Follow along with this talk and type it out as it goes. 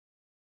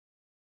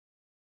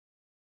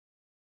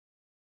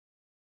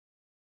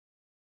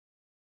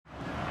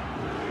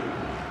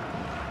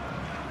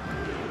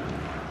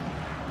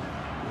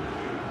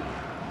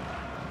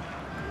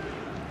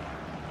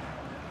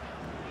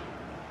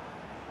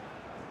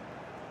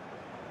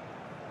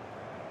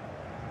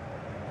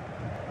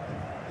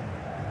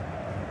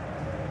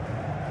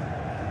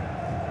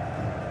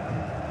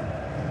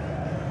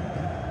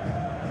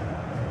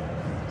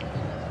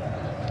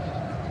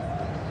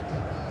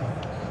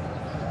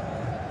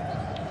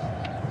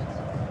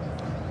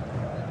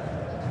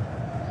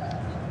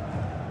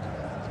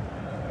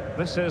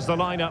This is the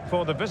lineup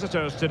for the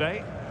visitors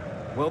today.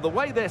 Well, the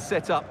way they're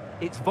set up,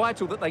 it's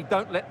vital that they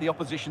don't let the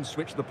opposition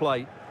switch the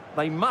play.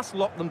 They must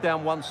lock them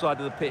down one side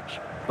of the pitch,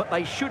 but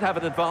they should have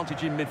an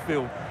advantage in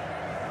midfield.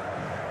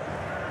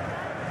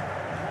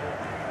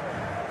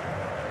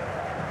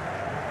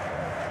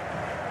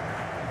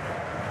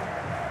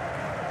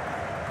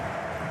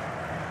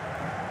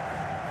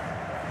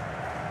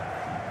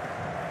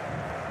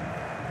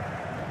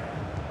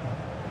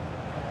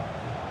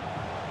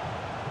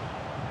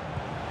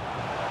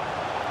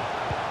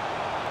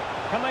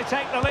 Can they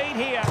take the lead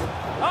here?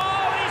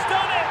 Oh, he's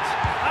done it!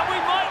 And we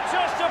might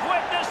just have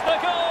witnessed the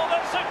goal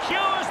that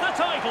secures the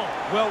title.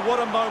 Well, what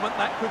a moment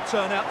that could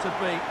turn out to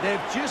be. They've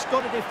just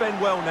got to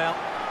defend well now.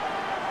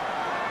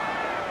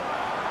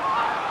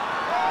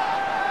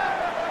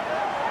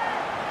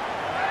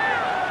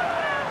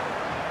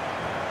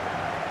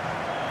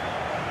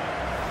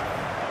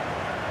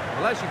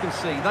 Well, as you can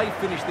see, they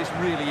finish this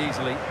really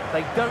easily.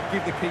 They don't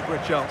give the keeper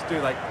a chance,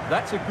 do they?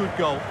 That's a good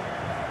goal.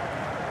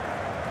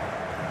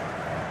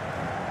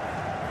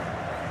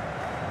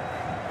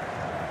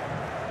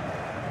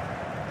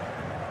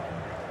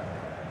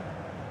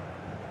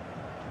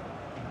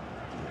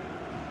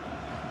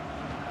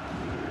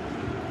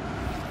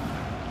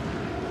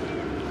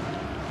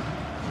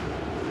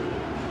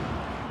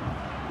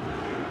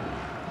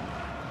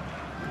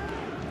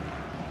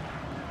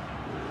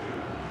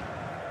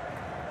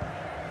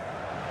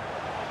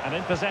 And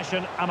in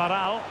possession,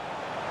 Amaral.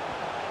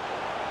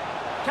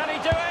 Can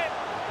he do it?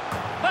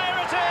 There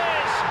it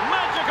is!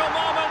 Magical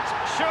moment.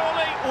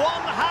 Surely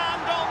one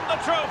hand on the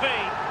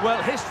trophy.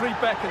 Well, history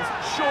beckons.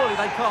 Surely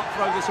they can't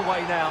throw this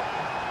away now.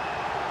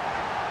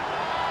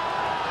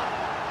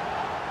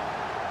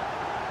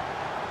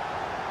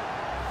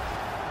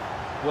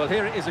 Well,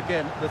 here it is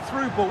again. The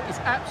through ball is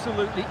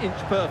absolutely inch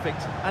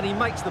perfect, and he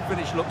makes the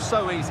finish look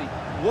so easy.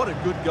 What a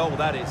good goal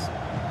that is.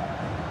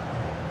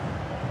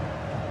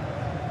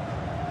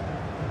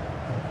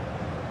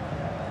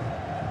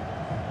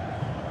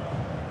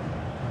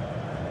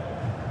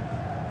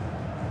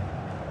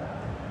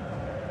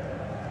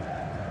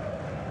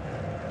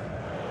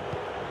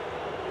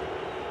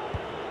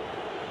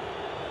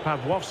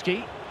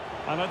 Pawłowski,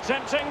 and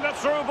attempting the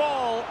through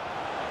ball.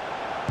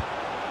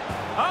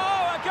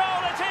 Oh, a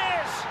goal it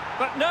is!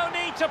 But no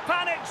need to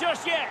panic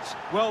just yet.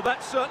 Well,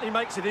 that certainly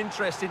makes it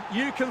interesting.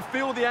 You can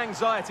feel the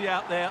anxiety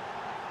out there.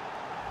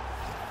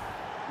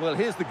 Well,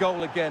 here's the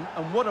goal again,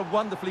 and what a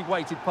wonderfully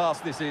weighted pass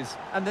this is.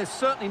 And there's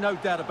certainly no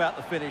doubt about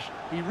the finish.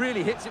 He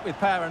really hits it with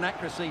power and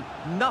accuracy.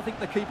 Nothing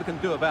the keeper can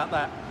do about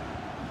that.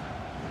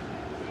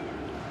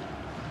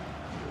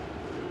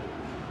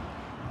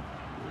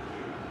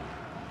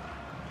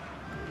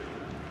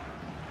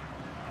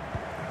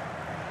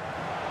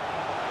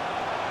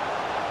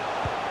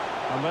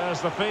 And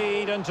there's the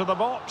feed into the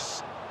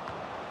box.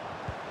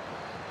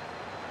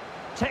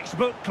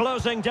 Textbook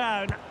closing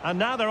down, and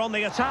now they're on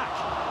the attack.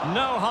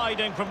 No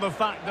hiding from the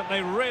fact that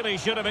they really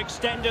should have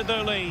extended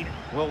their lead.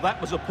 Well, that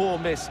was a poor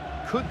miss.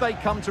 Could they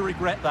come to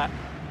regret that?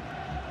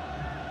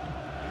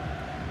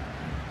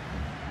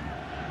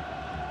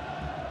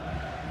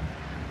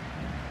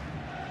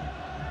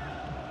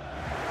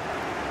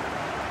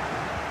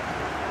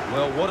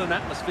 Well, what an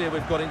atmosphere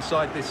we've got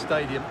inside this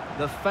stadium.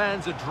 The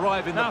fans are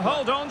driving the... Now,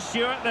 hold on,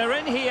 Stuart. They're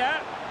in here.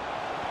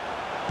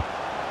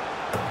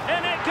 In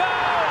it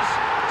goes!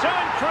 To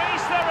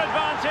increase their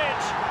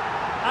advantage.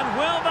 And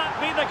will that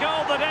be the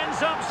goal that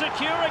ends up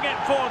securing it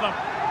for them?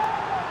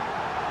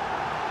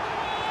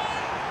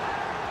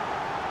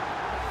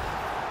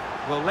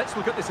 Well, let's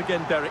look at this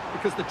again, Derek,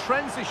 because the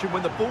transition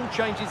when the ball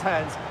changes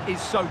hands is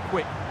so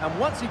quick. And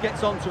once he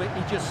gets onto it,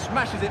 he just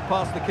smashes it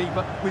past the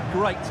keeper with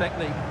great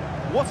technique.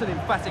 What an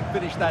emphatic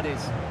finish that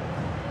is.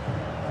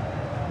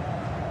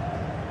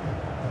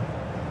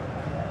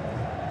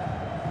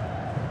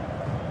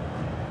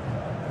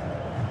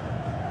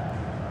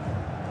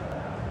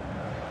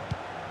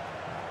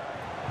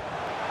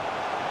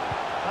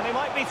 And he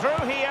might be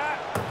through here.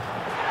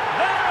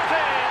 There it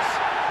is!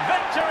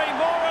 Victory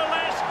more or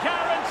less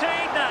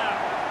guaranteed now.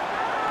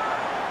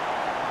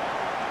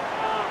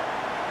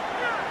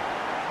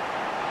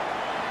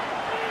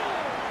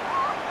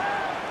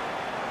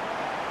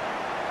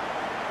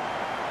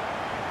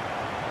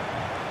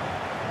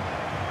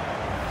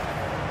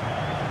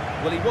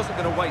 Well, he wasn't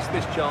going to waste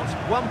this chance.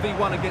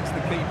 1v1 against the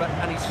keeper,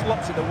 and he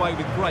slots it away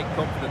with great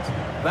confidence.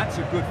 That's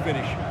a good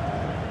finish.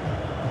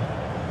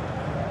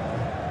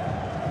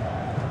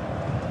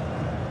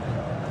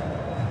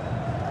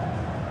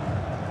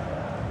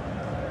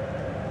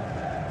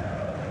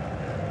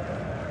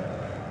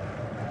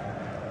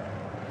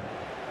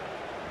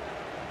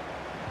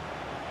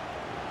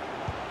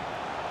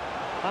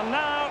 And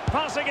now,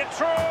 passing it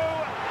through.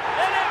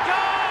 In it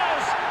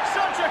goes!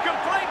 Such a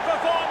complete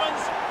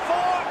performance. 4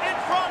 in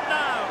front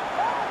now.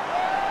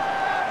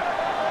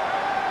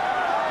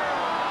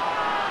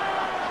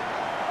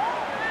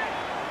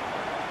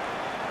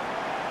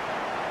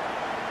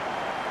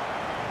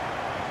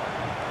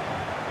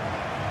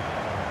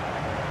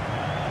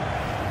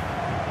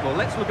 Well,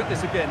 let's look at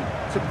this again.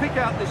 To pick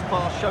out this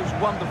pass shows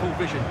wonderful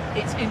vision.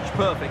 It's inch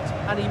perfect,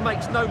 and he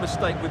makes no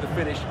mistake with the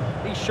finish.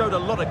 He showed a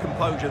lot of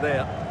composure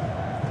there.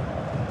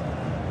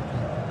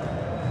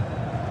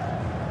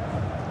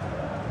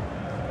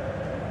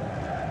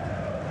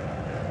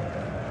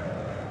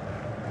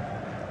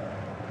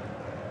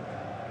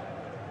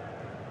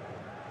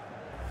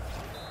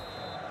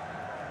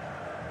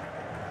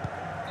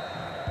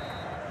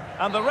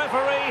 And the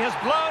referee has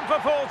blown for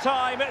full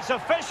time. It's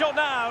official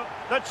now.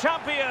 The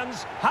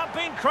champions have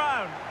been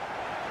crowned.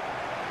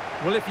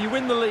 Well, if you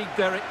win the league,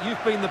 Derek,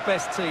 you've been the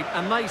best team,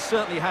 and they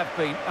certainly have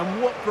been.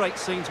 And what great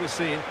scenes we're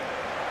seeing.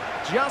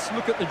 Just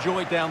look at the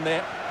joy down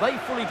there. They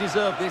fully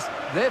deserve this.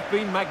 They've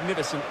been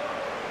magnificent.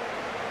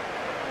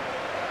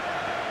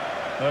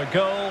 Their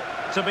goal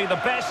to be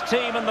the best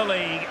team in the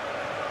league.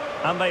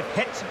 And they've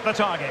hit the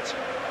target.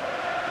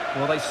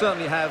 Well, they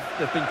certainly have.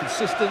 They've been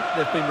consistent,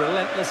 they've been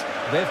relentless,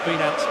 they've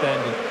been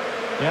outstanding.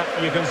 Yeah,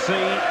 you can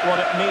see what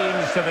it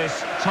means to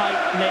this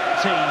tight-knit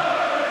team.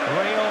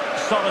 Real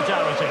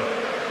solidarity.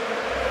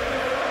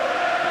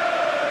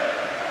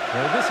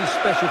 Well, this is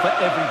special for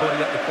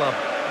everybody at the club.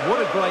 What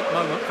a great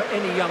moment for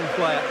any young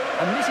player.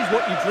 And this is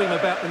what you dream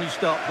about when you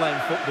start playing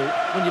football.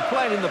 When you're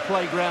playing in the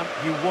playground,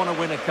 you want to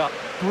win a cup.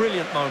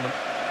 Brilliant moment.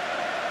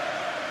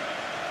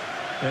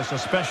 It's a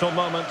special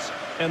moment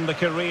in the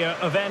career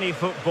of any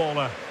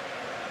footballer.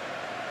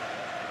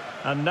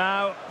 And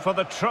now for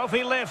the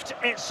trophy lift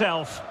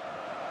itself.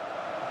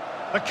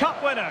 The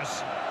cup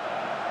winners.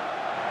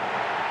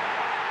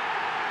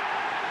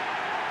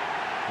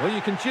 Well,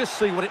 you can just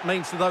see what it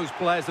means to those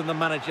players and the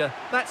manager.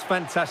 That's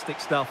fantastic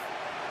stuff.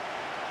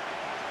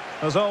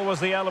 There's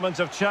always the element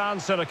of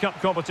chance in a cup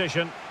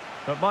competition.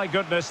 But my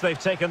goodness, they've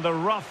taken the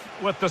rough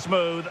with the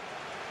smooth.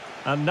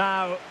 And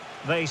now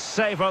they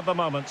savour the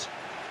moment.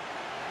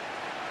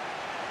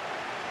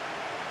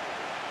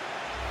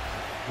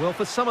 Well,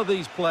 for some of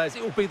these players,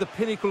 it will be the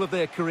pinnacle of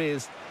their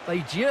careers. They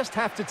just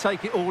have to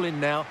take it all in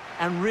now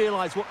and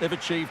realise what they've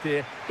achieved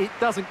here. It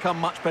doesn't come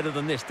much better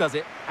than this, does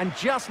it? And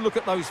just look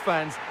at those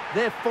fans.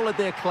 They've followed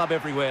their club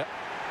everywhere.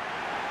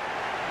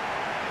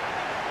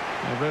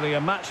 Really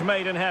a match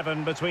made in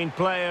heaven between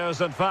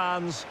players and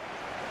fans.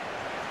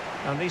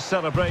 And these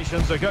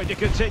celebrations are going to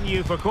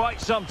continue for quite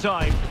some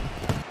time.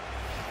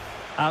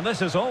 And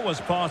this is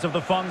always part of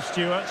the fun,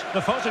 Stuart,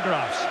 the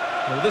photographs.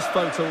 Well, this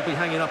photo will be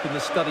hanging up in the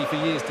study for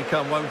years to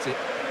come, won't it?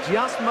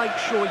 Just make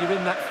sure you're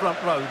in that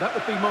front row. That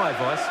would be my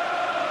advice.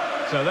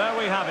 So there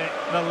we have it,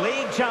 the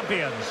league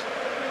champions.